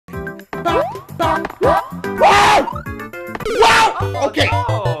Wow! Okay,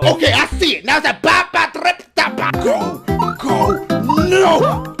 okay, I see it. Now it's that ba ba trip da ba. Go, no!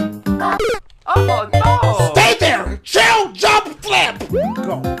 Oh no! Stay there! Chill, jump, flip!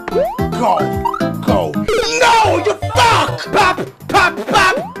 Go, go. No, you fuck! Pop, pop,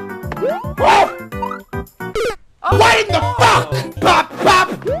 pop! Oh. What in the fuck? Pop, pop!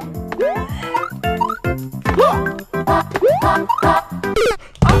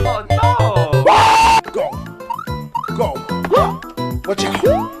 Oh no! Go. Watch out.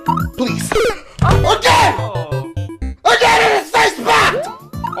 Please. Again! Again in the same spot!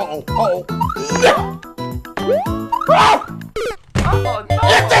 Uh-oh. No! Oh! Oh no!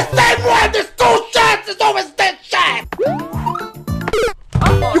 It's the same one! There's 2 shots! It's always that shot!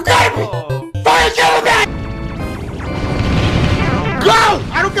 You got me! Fire killing me! Go!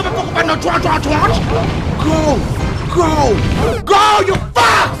 I don't give a fuck about no tron. Go, you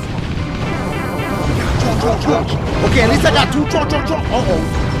fucks! Tron. Okay, at least I got 2 tron.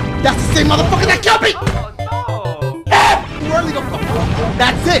 Uh-oh. That's the same motherfucker that killed me! Oh no! Really the fuck.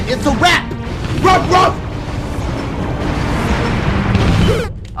 That's it. It's a wrap. Run.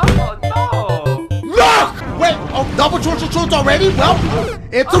 Oh no! Look! Wait. Oh, double truth already? Well,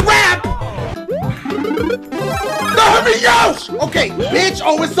 it's a wrap. The homie Yosh! Okay, bitch.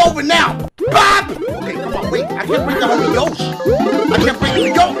 Oh, it's over now. Bop! Okay, come on. Wait. I can't bring the homie Yosh. I can't bring the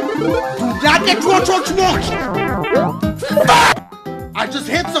Yosh. Do not get tron. Fuck! I just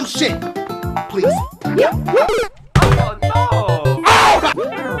hit some shit. Please. Oh no!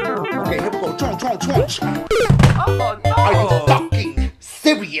 Okay, here we go. Tron. Oh no! Are you fucking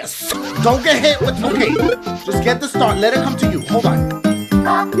serious? Don't get hit with. Okay, just get the start. Let it come to you. Hold on.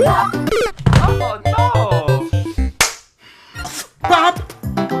 Oh no! Pop.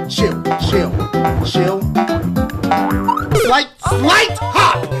 Chill. Slight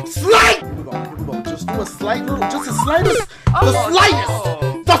hop. Slight. Here we go. Just do a slight little. Just the slightest. The slightest.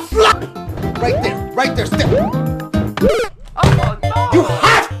 The slap. Right there. Step. Oh no! You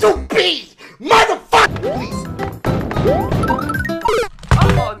have to be motherfucker. Please.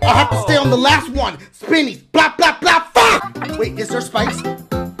 Oh no! I have to stay on the last one. Spinnies. Blah. Fuck. Wait, is there spikes?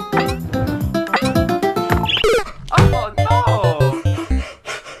 Oh no!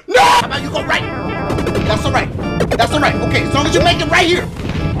 No! How about you go right? That's alright. Okay, as long as you make it right here.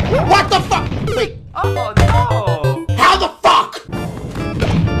 What the fuck? Wait. Oh no! How the fuck?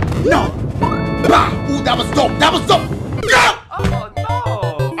 No. Bah. Ooh, that was dope. Go! Oh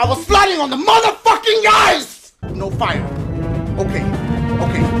no! I was sliding on the motherfucking ice! No fire. Okay.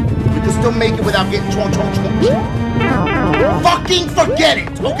 We can still make it without getting tron. Fucking forget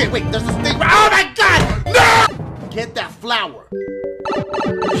it. Okay, wait, there's a thing. Oh my god! No! Get that flower.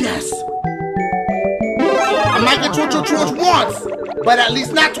 Yes. I might get tron once, but at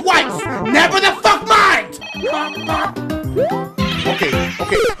least not twice. Never the fuck mind! Okay.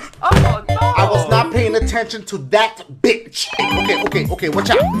 Oh no! I was not paying attention to that bitch. Okay, watch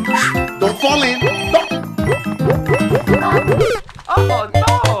out. Don't fall in. Oh no!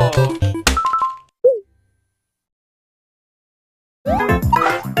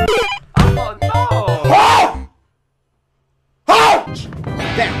 Oh no! Ouch!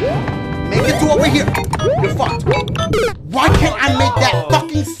 Damn. Make it to over here. You're fucked. Why can't I make that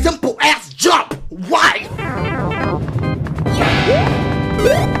fucking simple ass jump? Why?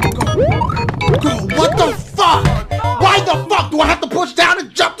 Go. What the fuck? Why the fuck do I have to push down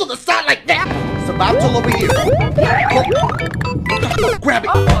and jump to the side like that? It's about to over here. Go. Grab it.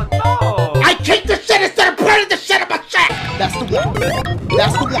 Oh no! I kicked the shit instead of burning the shit in my shack. That's the one.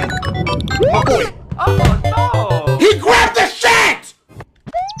 My boy. Oh no! He grabbed the shit!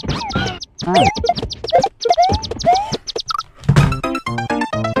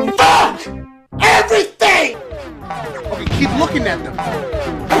 Fuck! Everything! Okay, keep looking at them.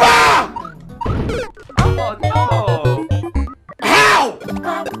 Ah! Oh no! How?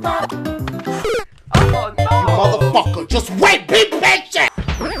 Oh no! Motherfucker, just wait, be patient!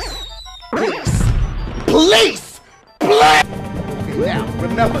 Please! Okay, now,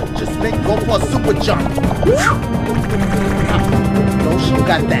 remember, just go for a super jump. No, she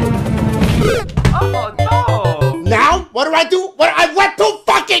got that. Oh no! Now, what do? I went too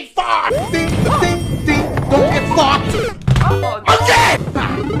fucking far! Ding, don't get fucked! Oh no! Okay!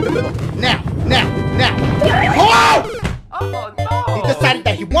 Now! Oh! Oh no! He decided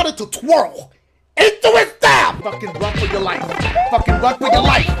that he wanted to twirl into his style! Fucking run for your life!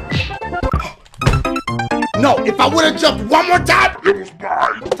 No, if I would have jumped one more time, it was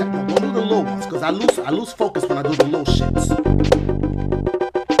mine! Don't do the low ones, because I lose focus when I do the low shits.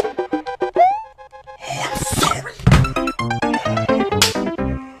 Oh, I'm sorry.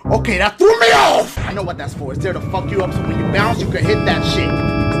 Okay, that threw me off! I know what that's for. It's there to fuck you up so when you bounce, you can hit that shit.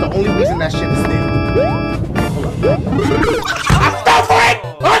 It's the only reason that shit is there. Hold up. I fell for it!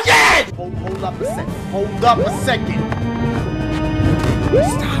 Again! Hold up a second. Hold up a second.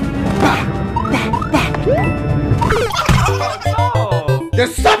 Stop. Bah, bah, bah.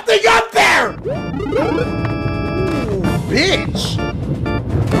 There's something up there! Ooh, bitch!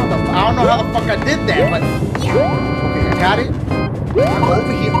 I don't know how the fuck I did that, but... Okay, I got it. I go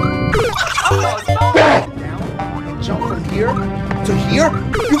over here. Down. And jump from here to here.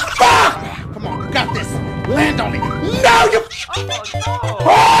 You fuck! Come on, you got this. Land on it. No, you... Come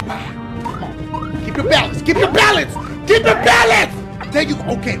on. Keep your balance. Keep your balance. Keep your balance! There you...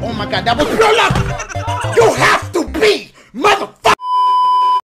 Okay, oh my god, that was pure luck! You have to be... Mother...